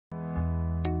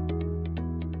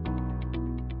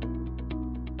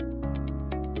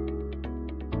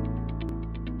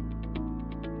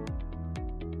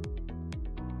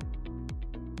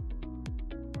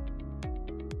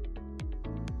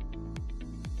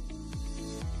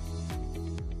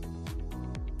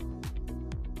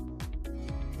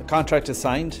contract is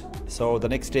signed, so the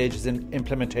next stage is in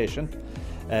implementation.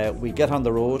 We get on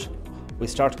the road, we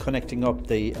start connecting up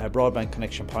the broadband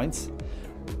connection points,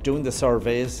 doing the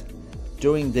surveys,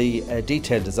 doing the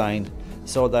detailed design,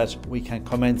 so that we can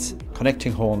commence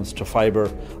connecting homes to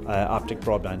fibre optic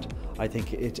broadband. I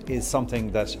think it is something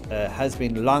that has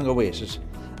been long awaited,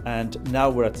 and now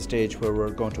we're at the stage where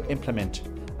we're going to implement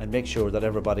and make sure that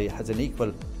everybody has an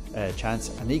equal chance,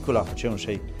 an equal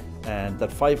opportunity, and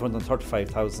that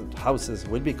 535,000 houses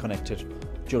will be connected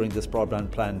during this broadband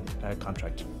plan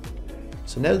contract.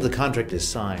 So now that the contract is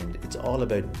signed, it's all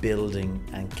about building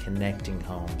and connecting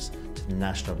homes to the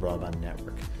national broadband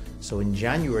network. So in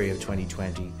January of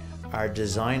 2020, our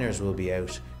designers will be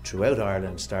out throughout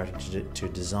Ireland starting to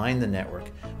design the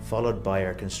network, followed by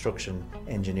our construction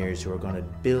engineers who are going to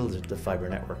build the fibre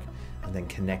network and then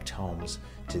connect homes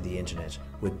to the internet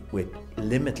with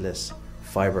limitless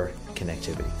fibre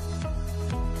connectivity.